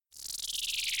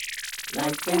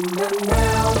Life in the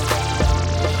now,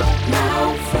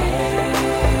 now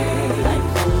phase.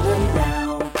 Life in the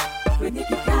now, with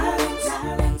Nikki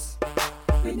Collins,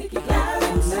 with Nikki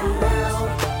Collins now,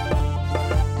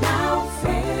 now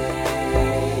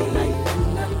phase. Life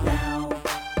in the now,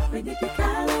 with Nikki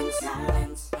Collins,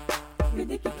 with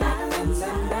Nikki Collins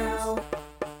now,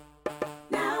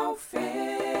 now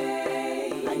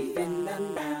phase. Life in the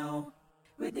now,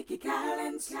 with Nikki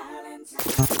Collins.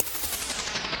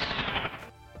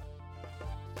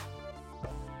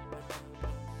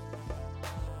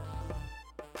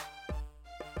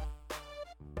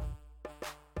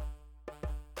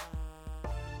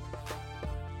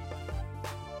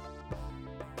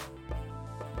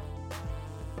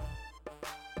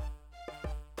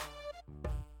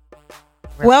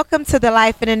 Welcome to the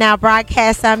Life in the Now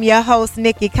broadcast. I'm your host,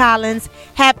 Nikki Collins.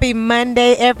 Happy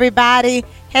Monday, everybody.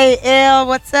 Hey, Elle,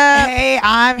 what's up? Hey,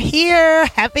 I'm here.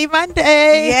 Happy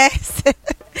Monday. Yes.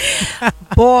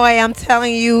 Boy, I'm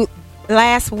telling you,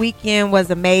 last weekend was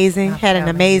amazing. Had an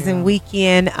amazing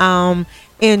weekend.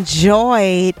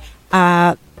 Enjoyed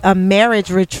a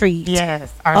marriage retreat.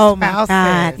 Yes, our oh spouses.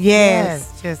 My God.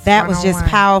 Yes, just that was just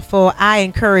one-on-one. powerful. I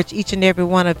encourage each and every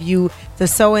one of you to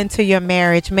sow into your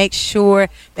marriage. Make sure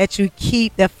that you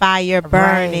keep the fire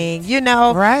burning. Right. You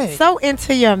know, Right. sow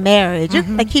into your marriage. You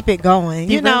gotta keep it going.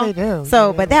 You know, really do. so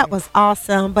You but really that do. was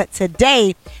awesome. But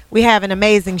today we have an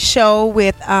amazing show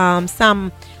with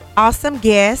some awesome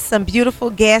guests, some beautiful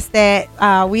guests that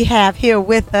we have here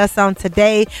with us on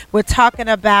today. We're talking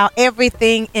about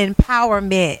everything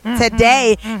empowerment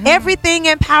today. Everything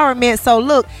empowerment. So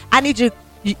look, I need you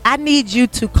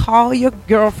to call your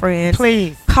girlfriends.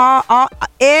 Please. Call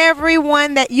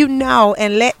everyone that you know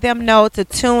and let them know to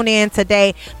tune in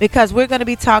today, because we're going to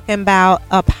be talking about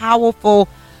a powerful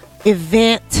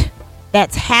event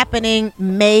that's happening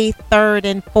May 3rd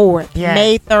and 4th. Yes.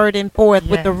 May 3rd and 4th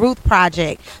with Yes. the Ruth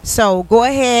Project. So go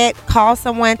ahead, call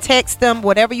someone, text them,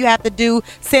 whatever you have to do.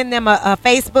 Send them a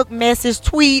Facebook message,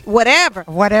 tweet, whatever.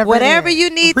 Whatever it is. you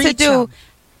need to Reach do. 'em.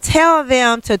 Tell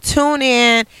them to tune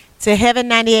in to Heaven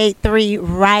 98.3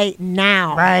 right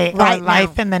now. Right. Right On now.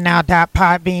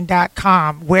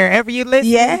 lifeinthenow.podbean.com. Wherever you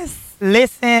listen. Yes.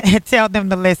 Listen and tell them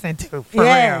to listen to. For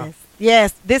real.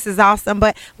 Yes, this is awesome.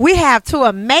 But we have two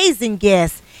amazing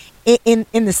guests in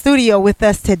the studio with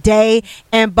us today,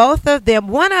 and both of them,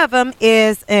 one of them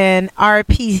is an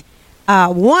RP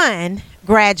 1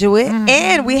 graduate,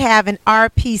 and we have an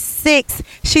RP 6.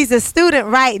 She's a student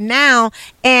right now,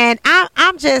 and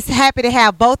I'm just happy to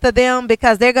have both of them,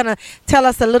 because they're gonna tell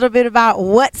us a little bit about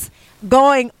what's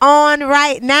going on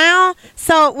right now.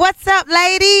 So what's up,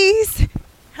 ladies?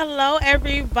 Hello,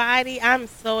 everybody. I'm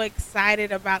so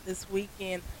excited about this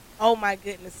weekend. Oh, my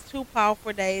goodness. 2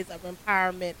 powerful days of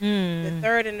empowerment. The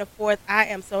 3rd and the 4th, I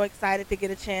am so excited to get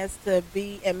a chance to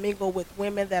be and mingle with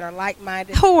women that are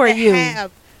like-minded. Who are that you?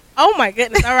 Oh, my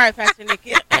goodness. All right, Pastor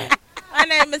Nikki. My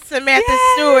name is Samantha Yes.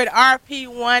 Stewart, RP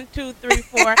 1, 2, 3,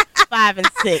 4, 5, and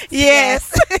 6.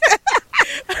 Yes.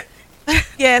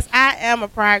 Yes, I am a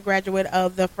prior graduate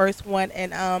of the first one,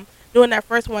 and doing that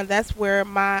first one, that's where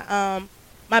my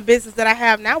business that I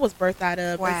have now was birthed out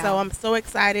of. Wow. And so I'm so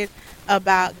excited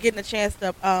about getting a chance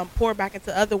to pour back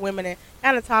into other women and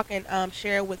kind of talk and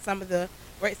share with some of the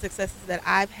great successes that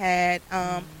I've had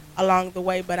along the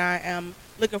way. But I am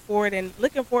looking forward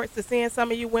to seeing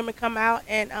some of you women come out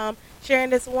and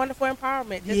sharing this wonderful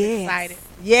empowerment. Just excited.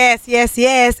 Yes.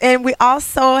 And we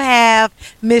also have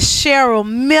Miss Cheryl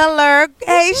Miller.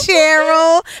 Hey,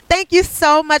 Cheryl. Thank you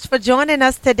so much for joining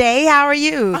us today. How are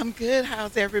you? I'm good.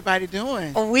 How's everybody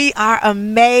doing? We are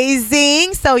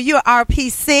amazing. So you're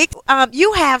RP6.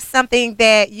 You have something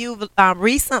that you've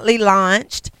recently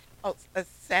launched. Oh, a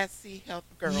sassy health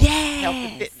girl. Health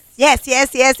and fitness. Yes.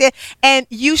 And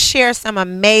you share some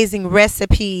amazing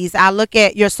recipes. I look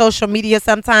at your social media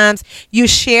sometimes. You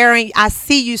sharing. I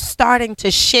see you starting to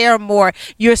share more.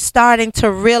 You're starting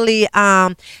to really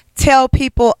tell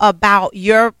people about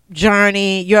your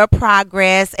journey, your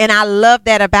progress. And I love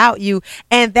that about you.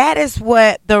 And that is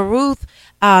what the Ruth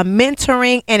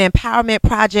Mentoring and Empowerment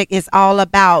Project is all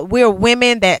about. We're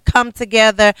women that come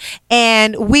together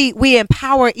and we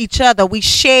empower each other. We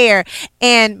share.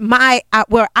 And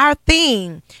our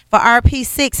theme for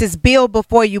RP6 is build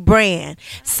before you brand.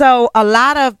 So a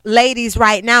lot of ladies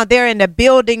right now, they're in the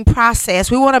building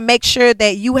process. We want to make sure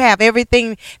that you have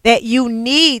everything that you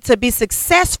need to be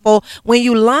successful when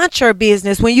you launch your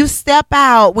business, when you step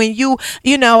out, when and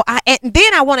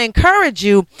then I want to encourage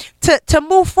you to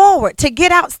move forward, to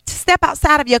get out, to step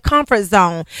outside of your comfort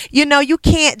zone. You know, you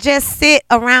can't just sit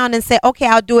around and say, okay,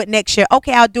 I'll do it next year.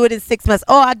 Okay, I'll do it in 6 months.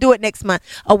 Oh, I'll do it next month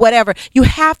or whatever. You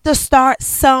have to start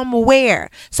somewhere.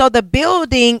 So the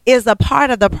building is a part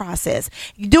of the process.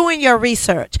 Doing your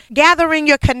research, gathering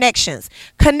your connections,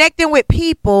 connecting with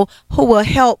people who will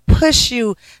help push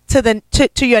you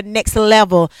to your next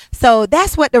level. So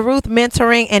that's what the Ruth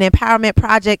Mentoring and Empowerment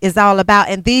Project is all about.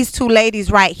 And these two ladies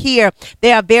right here,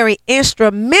 they are very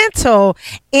instrumental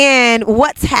in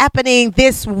what's happening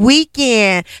this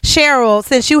weekend. Cheryl,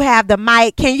 since you have the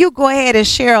mic, can you go ahead and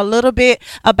share a little bit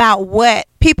about what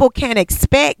people can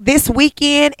expect this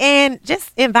weekend and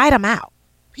just invite them out?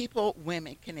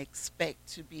 Women can expect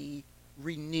to be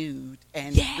renewed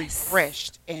and Yes.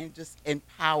 refreshed and just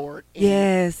empowered and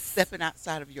Yes. stepping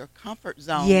outside of your comfort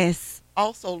zone. Yes.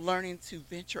 Also learning to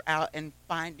venture out and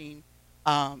finding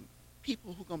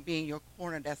people who going to be in your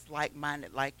corner that's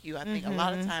like-minded like you. I think a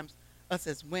lot of times us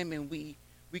as women, we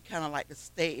kind of like to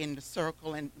stay in the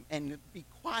circle and be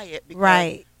quiet because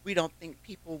Right. we don't think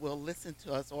people will listen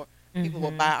to us or people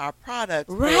will buy our products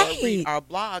or Right. read our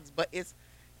blogs. But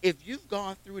if you've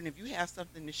gone through and if you have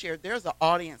something to share, there's an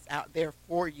audience out there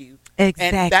for you.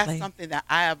 Exactly. And that's something that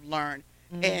I have learned.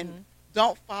 And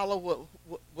don't follow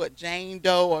what Jane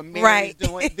Doe or Mary Right. is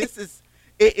doing.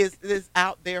 It is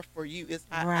out there for you.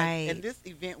 Right. And this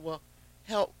event will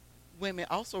help women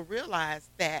also realize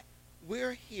that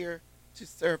we're here to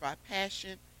serve our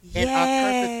passion and our Yes.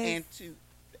 purpose and to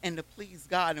please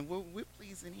God. And we're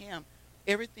pleasing Him.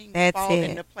 Everything That's falls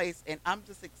it. into place. And I'm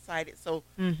just excited. So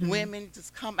Mhm. women,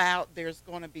 just come out. There's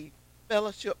going to be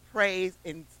fellowship, praise,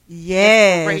 and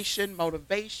Yes. inspiration,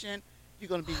 motivation. You're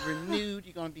going to be renewed.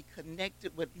 You're going to be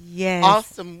connected with Yes.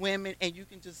 awesome women, and you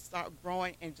can just start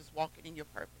growing and just walking in your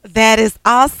purpose. That is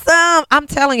awesome. I'm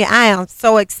telling you, I am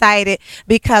so excited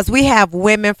because we have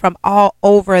women from all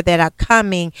over that are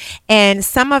coming, and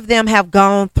some of them have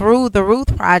gone through the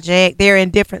Ruth Project. They're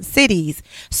in different cities.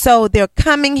 So they're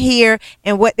coming here,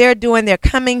 and what they're doing, they're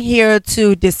coming here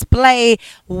to display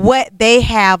what they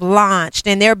have launched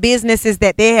and their businesses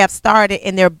that they have started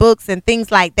in their books and things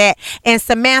like that. And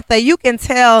Samantha, you can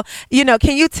tell,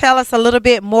 can you tell us a little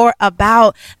bit more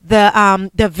about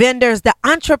the vendors, the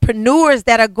entrepreneurs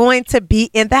that are going to be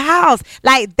in the house?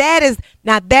 Like that's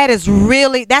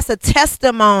a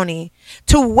testimony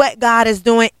to what God is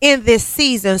doing in this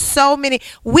season.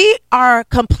 We are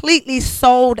completely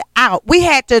sold out. We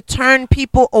had to turn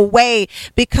people away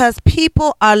because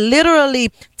people are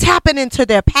literally tapping into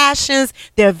their passions,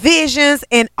 their visions,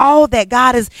 and all that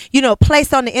God has,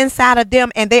 placed on the inside of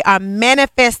them, and they are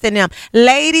manifesting them.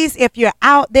 Ladies, if you're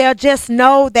out there, just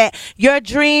know that your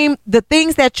dream, the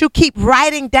things that you keep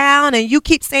writing down and you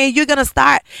keep saying you're going to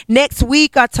start next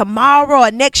week or tomorrow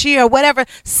or next year or whatever,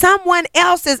 someone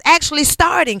else is actually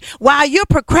starting. While you're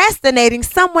procrastinating,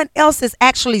 someone else is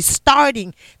actually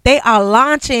starting. They are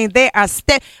launching.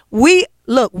 We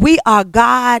are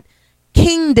God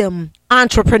kingdom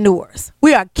entrepreneurs.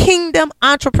 We are kingdom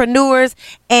entrepreneurs,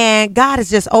 and God is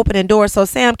just opening doors. So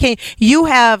Sam, you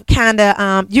have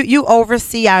you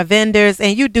oversee our vendors,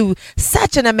 and you do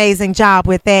such an amazing job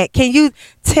with that. Can you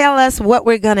tell us what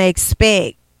we're going to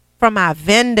expect from our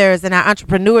vendors and our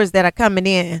entrepreneurs that are coming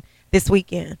in this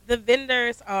weekend? The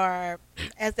vendors are,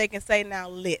 as they can say now,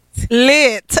 lit.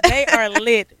 Lit. They are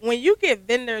lit. When you get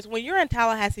vendors, when you're in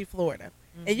Tallahassee, Florida,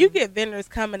 and you get vendors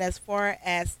coming as far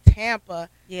as Tampa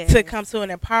to come to an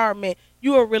empowerment,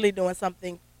 you are really doing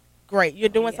something great. You're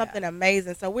doing something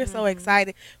amazing. So we're so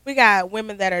excited. We got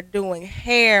women that are doing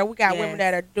hair. We got women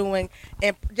that are doing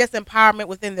just empowerment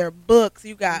within their books.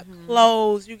 You got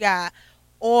clothes. You got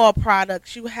oil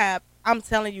products. You have, I'm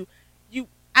telling you,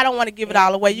 I don't want to give it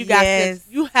all away. You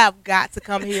have got to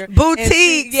come here.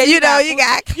 Boutiques. You got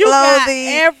clothing. You got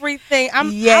everything. I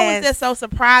was just so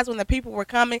surprised when the people were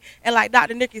coming. And like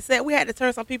Dr. Nikki said, we had to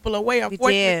turn some people away,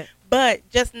 unfortunately. But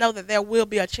just know that there will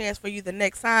be a chance for you the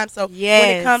next time. So when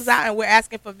it comes out and we're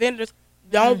asking for vendors,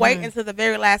 don't wait until the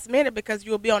very last minute because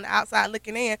you'll be on the outside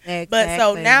looking in. Exactly. But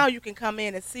so now you can come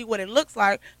in and see what it looks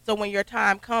like. So when your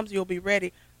time comes, you'll be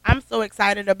ready. I'm so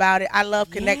excited about it. I love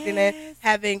connecting and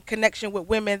having connection with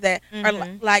women that are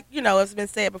like, it's been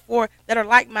said before, that are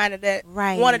like-minded, that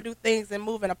want to do things and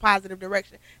move in a positive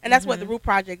direction. And that's what the Root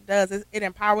Project does. It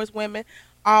empowers women,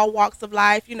 all walks of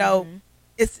life.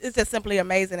 It's just simply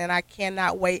amazing, and I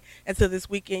cannot wait until this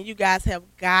weekend. You guys have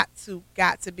got to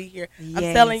be here.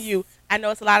 I'm telling you, I know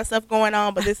it's a lot of stuff going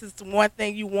on, but this is one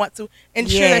thing you want to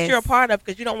ensure that you're a part of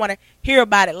because you don't want to hear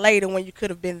about it later when you could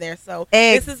have been there. So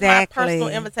this is my personal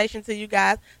invitation to you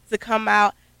guys to come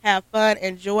out, have fun,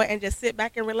 enjoy, and just sit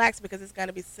back and relax because it's going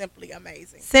to be simply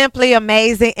amazing. Simply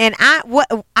amazing. And what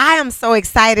I am so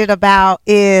excited about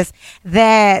is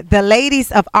that the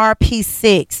ladies of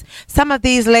RP6, some of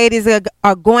these ladies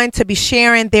are going to be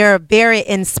sharing their very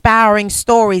inspiring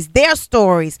stories, their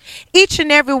stories. Each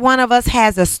and every one of us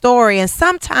has a story, and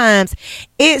sometimes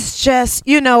it's just,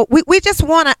 we just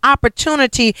want an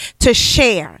opportunity to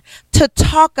share, to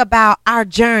talk about our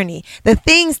journey, the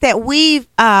things that we've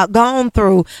gone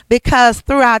through, because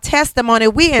through our testimony,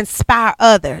 we inspire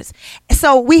others.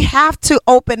 So we have to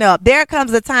open up. There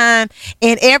comes a time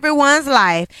in everyone's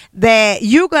life that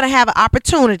you're going to have an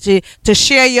opportunity to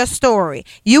share your story.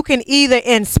 You can either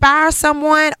inspire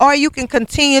someone or you can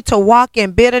continue to walk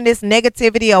in bitterness,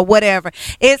 negativity, or whatever.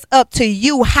 It's up to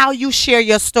you how you share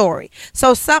your story.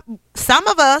 So some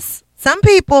of us, some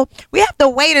people, we have to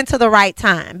wait until the right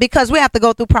time because we have to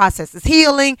go through processes,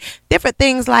 healing, different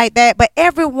things like that. But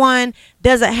everyone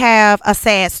doesn't have a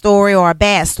sad story or a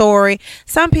bad story.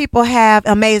 Some people have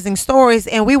amazing stories,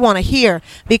 and we want to hear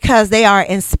because they are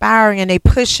inspiring and they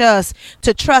push us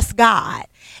to trust God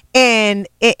in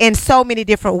so many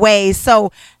different ways.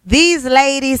 So these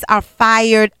ladies are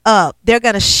fired up. They're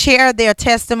going to share their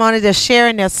testimony. They're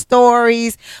sharing their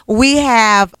stories. We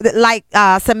have, like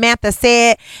Samantha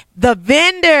said, the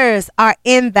vendors are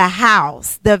in the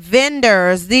house. The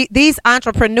vendors, these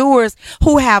entrepreneurs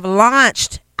who have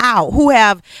launched out, who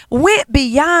have went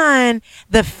beyond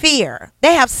the fear.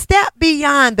 They have stepped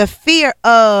beyond the fear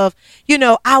of,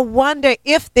 I wonder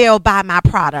if they'll buy my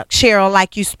product. Cheryl,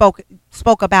 like you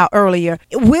spoke about earlier.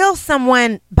 Will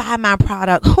someone buy my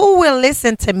product? Who will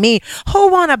listen to me?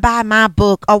 Who want to buy my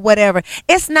book or whatever?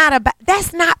 That's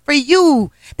not for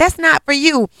you. That's not for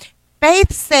you.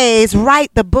 Faith says,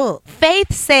 write the book.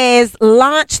 Faith says,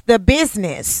 launch the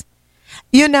business.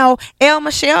 El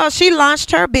Michelle, she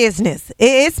launched her business.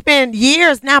 It's been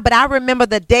years now, but I remember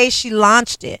the day she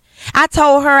launched it. I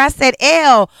told her, I said,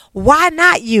 El, why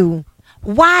not you?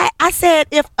 Why? I said,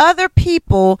 if other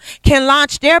people can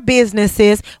launch their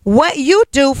businesses, what you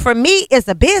do for me is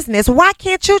a business. Why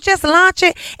can't you just launch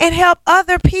it and help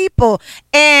other people?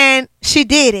 And she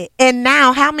did it. And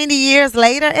now, how many years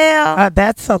later, Elle?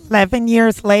 That's 11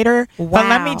 years later. Wow. But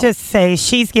let me just say,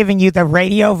 she's giving you the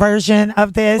radio version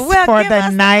of this for the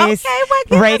nice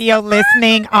radio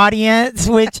listening audience,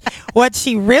 which what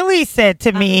she really said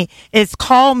to me is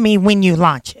call me when you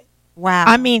launch it. Wow.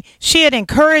 I mean, she had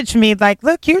encouraged me like,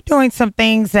 look, you're doing some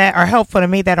things that are helpful to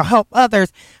me that'll help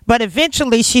others. But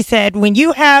eventually she said, when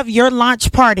you have your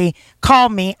launch party, call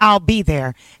me, I'll be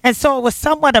there. And so it was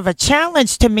somewhat of a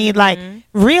challenge to me. Like,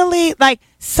 really, like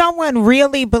someone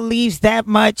really believes that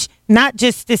much, not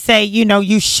just to say,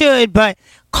 you should, but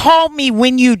call me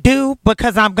when you do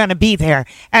because I'm going to be there,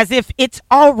 as if it's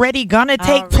already going to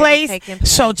take place.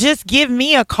 So just give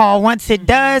me a call once it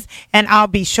does, and I'll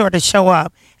be sure to show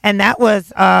up. And that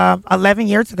was 11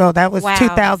 years ago. That was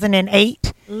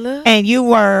 2008. And you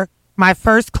were my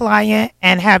first client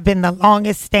and have been the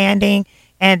longest standing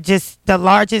and just the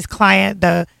largest client,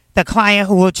 the client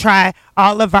who will try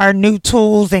all of our new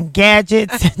tools and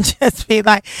gadgets and just be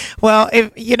like, well,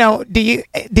 if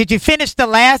did you finish the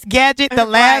last gadget, the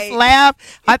last lab?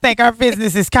 I think our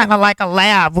business is kind of like a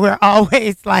lab. We're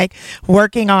always like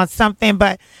working on something.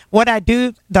 But what I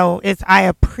do though is I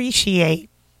appreciate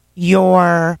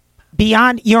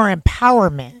beyond your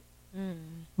empowerment,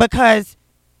 because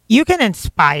you can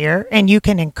inspire and you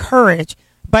can encourage,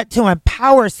 but to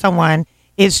empower someone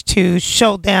is to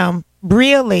show them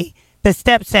really the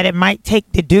steps that it might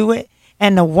take to do it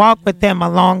and to walk with them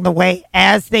along the way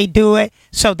as they do it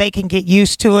so they can get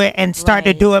used to it and start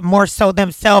to do it more so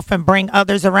themselves and bring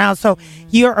others around. So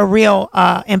you're a real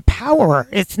empowerer.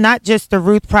 It's not just the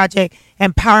Ruth Project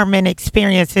empowerment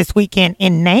experience this weekend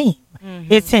in name.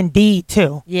 It's in deed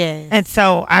too. Yes. And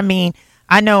so, I mean,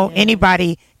 I know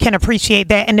anybody can appreciate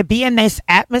that. And to be in this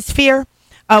atmosphere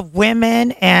of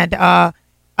women and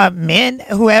men,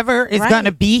 whoever is going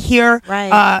to be here,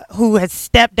 who has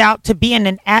stepped out, to be in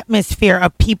an atmosphere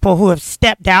of people who have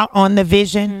stepped out on the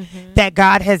vision that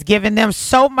God has given them.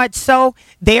 So much so,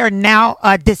 they are now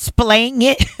displaying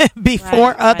it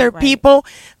before other people.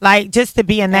 Like, just to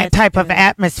be in that type of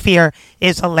atmosphere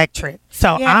is electric. So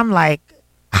I'm like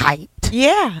hyped.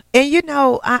 Yeah.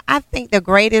 And I think the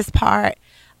greatest part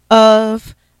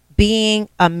of being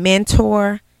a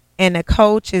mentor and a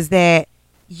coach is that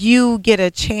you get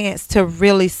a chance to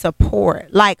really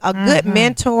support. Like a good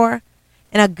mentor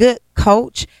and a good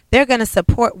coach, they're going to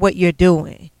support what you're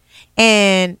doing.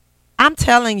 And I'm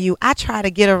telling you, I try to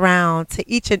get around to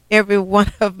each and every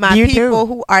one of my You do. people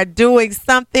who are doing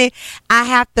something. I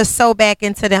have to sew back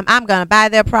into them. I'm going to buy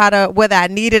their product whether I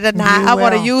need it or not. You I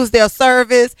want to will. use their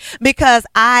service because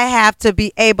I have to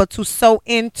be able to sew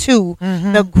into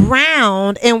the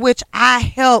ground in which I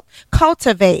help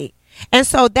cultivate. And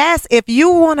so that's, if you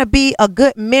want to be a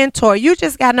good mentor, you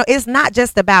just got to know it's not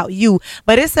just about you,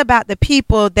 but it's about the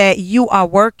people that you are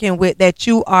working with, that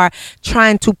you are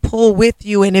trying to pull with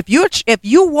you. And if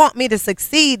you want me to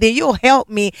succeed, then you'll help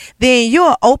me. Then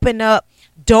you'll open up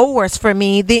doors for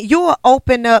me. Then you'll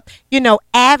open up,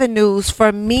 avenues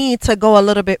for me to go a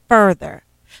little bit further.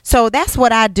 So that's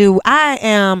what I do.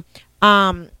 I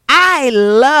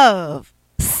love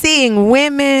seeing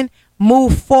women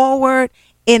move forward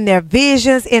in their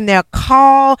visions, in their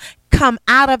call, come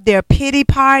out of their pity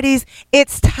parties.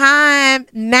 It's time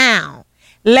now.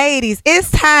 Ladies,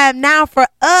 it's time now for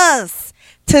us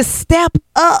to step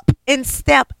up and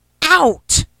step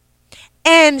out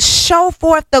and show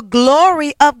forth the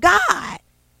glory of God.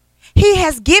 He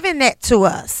has given that to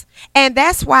us. And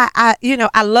that's why I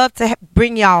love to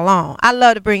bring y'all on. I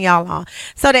love to bring y'all on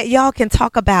so that y'all can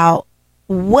talk about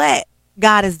what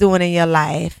God is doing in your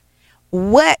life,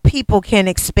 what people can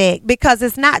expect, because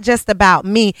it's not just about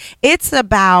me. It's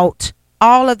about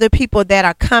all of the people that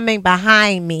are coming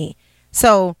behind me.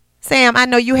 So, Sam, I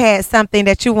know you had something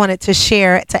that you wanted to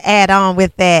share to add on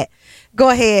with that. Go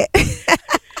ahead.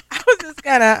 I was just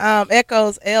kind of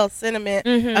echoes L's sentiment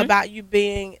about you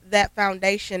being that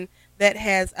foundation that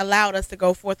has allowed us to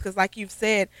go forth. Because like you've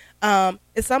said,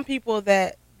 it's some people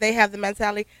that they have the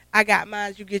mentality, I got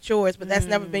mine, you get yours, but that's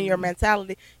never been your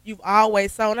mentality. You've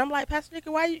always sown. I'm like, Pastor Nikki,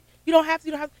 why you don't have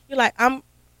to, You're like,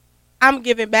 I'm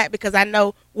giving back because I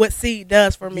know what seed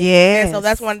does for me. Yes. And so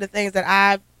that's one of the things that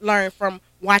I've learned from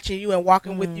watching you and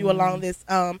walking with you along this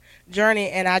journey.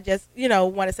 And I just,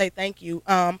 want to say thank you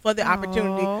for the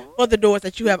opportunity, for the doors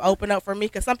that you have opened up for me.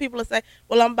 Because some people will say,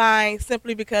 well, I'm buying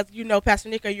simply because Pastor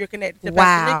Nikki, or you're connected to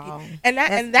Pastor Nikki. And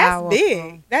that's powerful.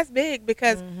 big. That's big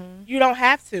because you don't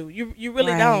have to. You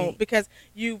really don't, because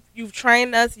you've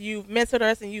trained us, you've mentored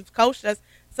us, and you've coached us.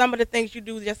 Some of the things you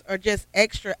do are just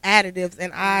extra additives,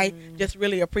 and I just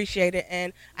really appreciate it.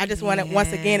 And I just want to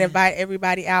once again invite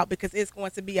everybody out because it's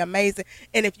going to be amazing.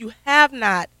 And if you have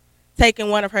not taken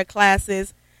one of her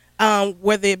classes,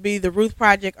 whether it be the Ruth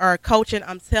Project or coaching,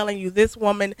 I'm telling you, this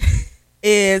woman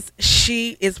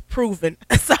she is proven.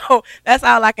 So that's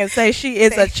all I can say. She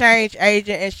is a change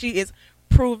agent, and she is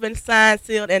proven, signed,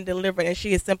 sealed, and delivered, and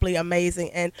she is simply amazing.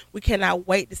 And we cannot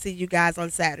wait to see you guys on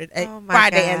Saturday,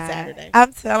 Friday and Saturday.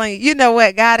 I'm telling you, you know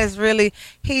what? God is really,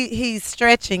 he's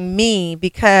stretching me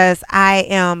because I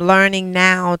am learning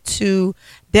now to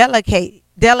delegate,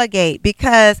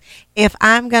 because if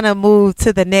I'm going to move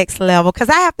to the next level, because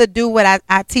I have to do what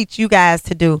I teach you guys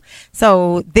to do.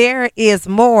 So there is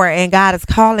more, and God is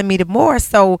calling me to more.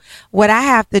 So what I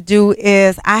have to do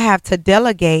is I have to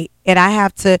delegate, and I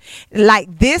have to,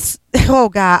 like this, oh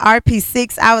God,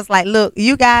 RP6, I was like, look,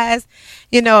 you guys,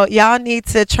 y'all need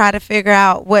to try to figure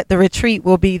out what the retreat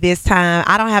will be this time.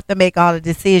 I don't have to make all the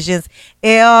decisions.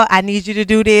 I need you to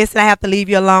do this, and I have to leave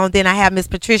you alone. Then I have Miss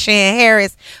Patricia Ann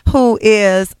Harris, who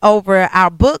is over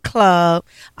our book club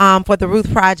for the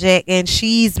Ruth Project, and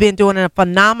she's been doing a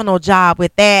phenomenal job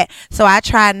with that. So I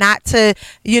try not to,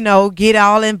 get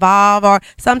all involved, or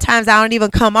sometimes I don't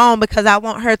even come on because I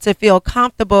want her to feel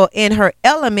comfortable in her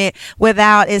element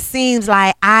without it seems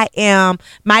like I am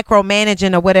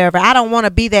micromanaging or whatever. I don't want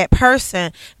to be that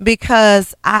person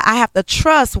because I have to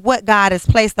trust what God has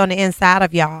placed on the inside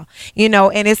of y'all,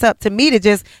 and it's up to me to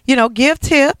just, give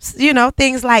tips,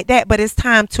 things like that. But it's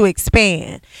time to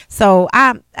expand. So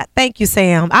thank you,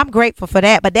 Sam. I'm grateful for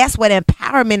that. But that's what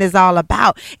empowerment is all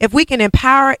about. If we can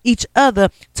empower each other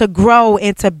to grow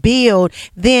and to build,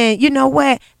 then you know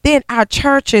what? Then our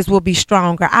churches will be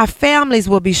stronger. Our families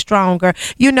will be stronger.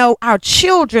 Our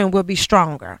children will be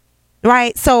stronger.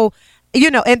 Right? So,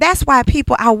 and that's why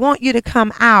people, I want you to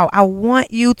come out. I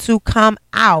want you to come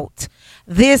out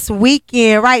this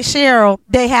weekend. Right, Cheryl?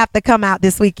 They have to come out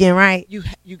this weekend, right?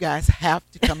 You guys have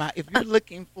to come out. If you're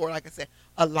looking for, like I said,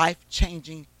 a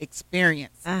life-changing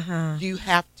experience, you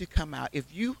have to come out. If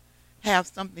you have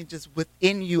something just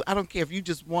within you, I don't care if you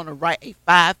just want to write a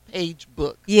 5-page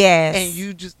book. Yes. And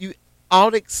you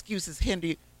all the excuses hinder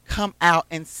you. Come out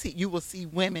and see. You will see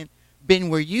women been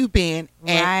where you've been,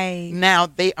 and now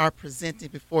they are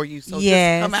presented before you. So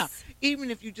just come out. Even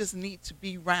if you just need to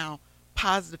be around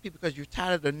positive people because you're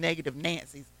tired of the negative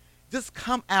Nancy's, just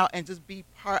come out and just be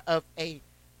part of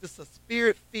just a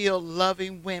spirit-filled,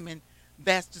 loving women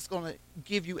that's just going to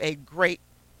give you a great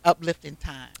uplifting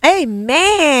time.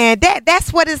 Amen.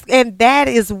 That's what it's, and that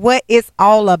is what it's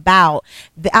all about.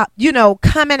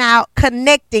 Coming out,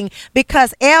 connecting.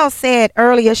 Because Elle said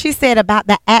earlier, she said about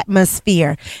the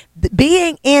atmosphere,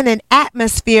 being in an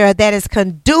atmosphere that is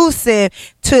conducive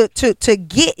to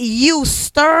get you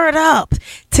stirred up,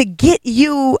 to get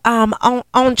you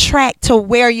on track to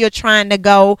where you're trying to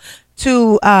go,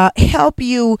 to help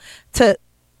you to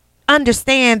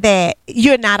understand that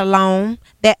you're not alone,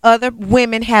 that other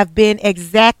women have been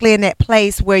exactly in that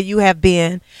place where you have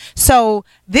been. So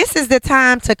this is the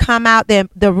time to come out.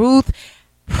 The Ruth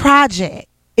Project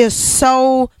is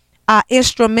so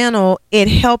instrumental in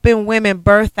helping women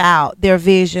birth out their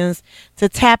visions, to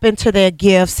tap into their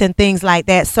gifts and things like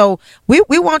that. So we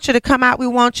want you to come out. We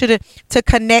want you to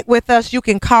connect with us. You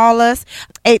can call us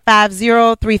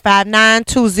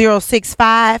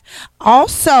 850-359-2065.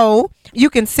 Also, you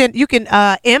can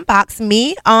inbox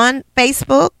me on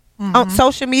Facebook, on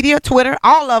social media, Twitter,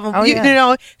 all of them. You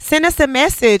know, send us a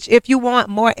message if you want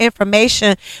more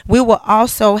information. We will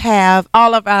also have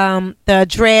all of the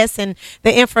address and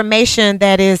the information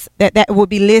that will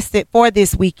be listed for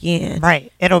this weekend.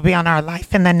 Right. It'll be on our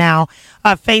Life in the Now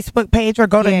Facebook page, or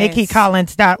go to Yes.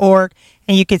 NikkiCollins.org,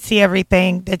 and you can see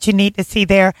everything that you need to see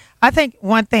there. I think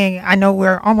one thing, I know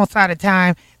we're almost out of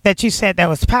time, that you said that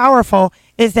was powerful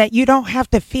is that you don't have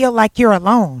to feel like you're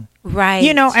alone. Right.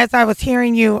 You know, as I was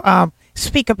hearing you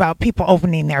speak about people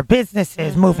opening their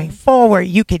businesses, moving forward,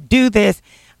 you could do this.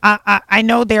 I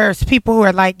know there's people who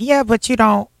are like, yeah, but you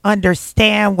don't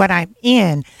understand what I'm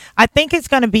in. I think it's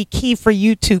going to be key for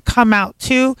you to come out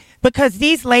too, because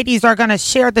these ladies are going to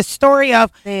share the story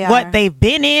of what they've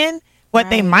been in, what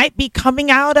they might be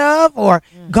coming out of or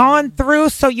gone through,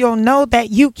 so you'll know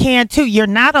that you can too. You're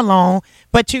not alone,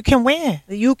 but you can win.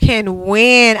 You can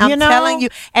win. I'm telling you.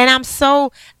 And I'm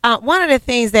so, one of the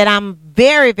things that I'm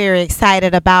very, very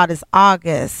excited about is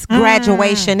August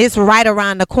graduation. It's right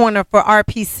around the corner for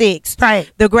RP6. Right.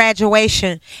 The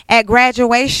graduation. At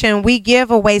graduation, we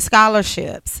give away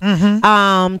scholarships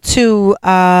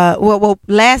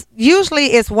usually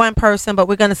it's one person, but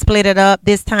we're going to split it up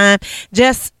this time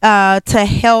just to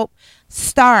help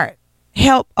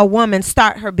a woman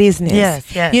start her business.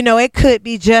 Yes. You know, it could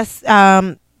be just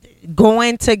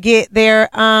going to get their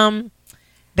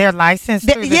license.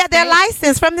 their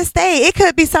license from the state. It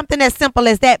could be something as simple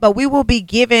as that, but we will be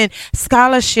giving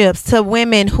scholarships to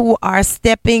women who are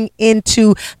stepping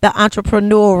into the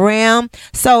entrepreneurial realm.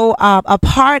 So a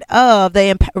part of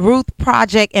the Ruth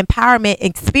Project Empowerment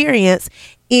Experience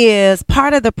is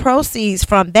part of the proceeds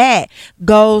from that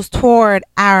goes toward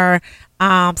our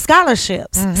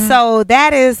scholarships. So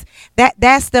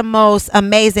that's the most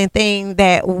amazing thing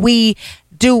that we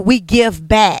do. We give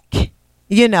back.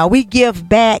 You know, we give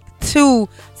back to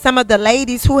some of the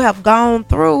ladies who have gone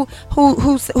through,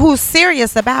 who's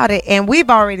serious about it, and we've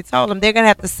already told them they're gonna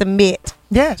have to submit.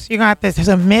 Yes, you're going to have to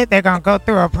submit. They're going to go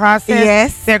through a process.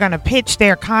 Yes. They're going to pitch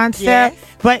their concept. Yes.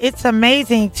 But it's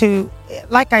amazing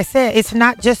like I said, it's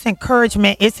not just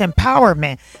encouragement, it's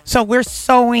empowerment. So we're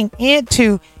sowing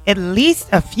into at least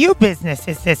a few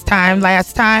businesses this time.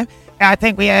 Last time, I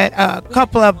think we had a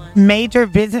couple of major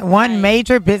business,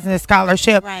 major business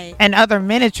scholarship and other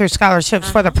miniature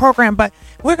scholarships for the program. But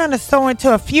we're going to sow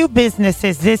into a few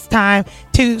businesses this time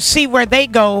to see where they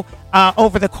go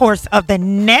over the course of the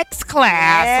next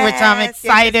class, which I'm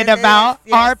excited about,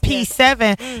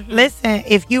 RP7. Listen,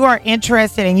 if you are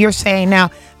interested and you're saying,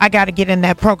 now, I got to get in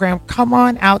that program, come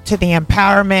on out to the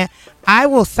empowerment. I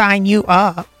will sign you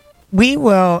up. We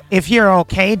will, if you're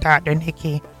okay, Dr.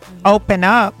 Nikki, open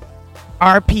up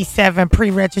RP7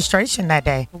 pre-registration that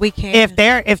day. We can.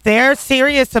 If they're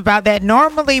serious about that.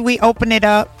 Normally we open it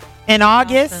up in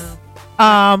August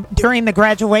during the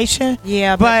graduation.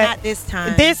 Yeah, but not this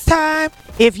time. This time,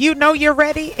 if you know you're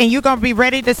ready and you're going to be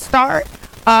ready to start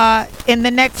in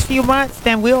the next few months,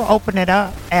 then we'll open it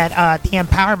up at the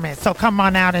empowerment. So come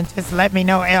on out and just let me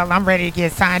know, Elle, I'm ready to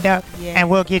get signed up, and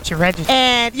we'll get you registered.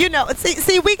 And, you know,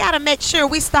 see, we got to make sure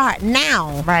we start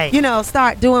now. Right. You know,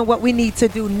 start doing what we need to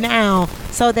do now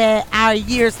so that our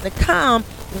years to come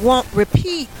won't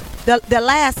repeat the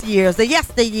last years, the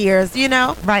yesteryears, you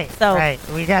know? Right. So right.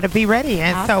 We got to be ready.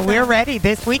 And awesome. so we're ready.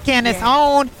 This weekend is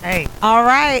on. Hey. All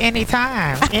right.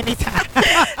 Anytime. Anytime.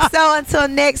 So until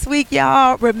next week,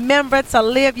 y'all, remember to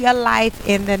live your life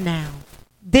in the now.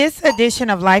 This edition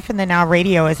of Life in the Now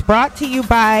Radio is brought to you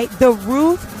by the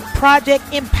Ruth Project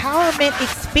Empowerment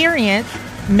Experience,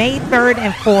 May 3rd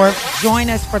and 4th. Join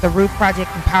us for the Ruth Project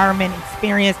Empowerment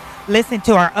Experience. Listen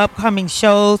to our upcoming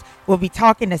shows. We'll be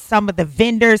talking to some of the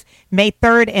vendors. May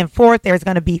 3rd and 4th, there's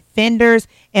going to be vendors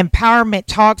empowerment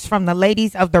talks from the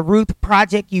ladies of the Ruth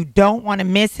Project. You don't want to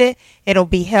miss it. It'll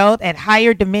be held at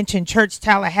Higher Dimension Church,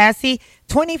 Tallahassee,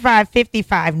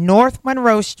 2555 North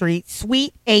Monroe Street,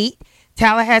 Suite 8,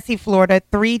 Tallahassee, Florida,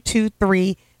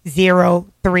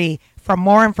 32303. For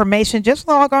more information, just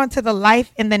log on to the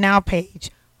Life in the Now page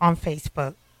on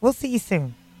Facebook. We'll see you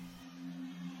soon.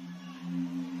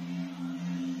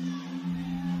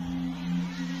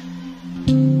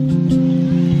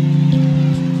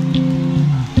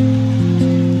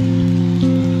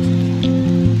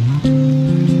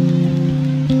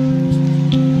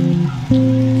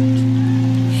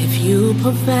 If you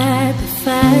provide the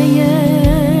fire,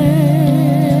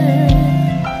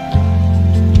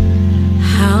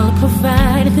 I'll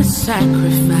provide the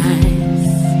sacrifice.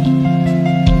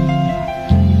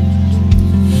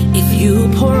 If you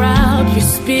pour out your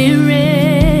spirit,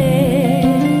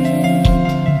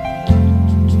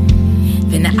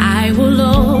 then I will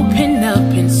open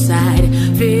up inside.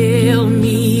 Fill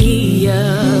me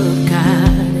up,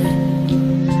 God.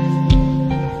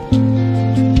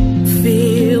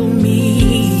 Fill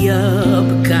me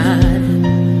up, God.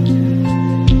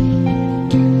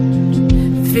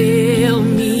 Fill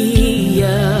me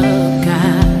up,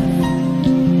 God.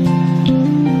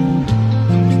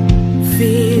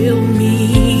 Fill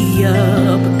me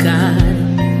up, God.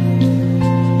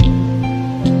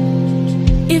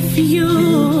 If you,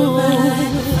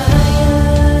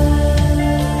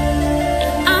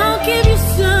 I'll give you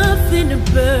something to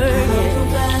burn.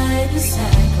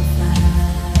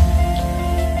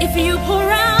 If you pour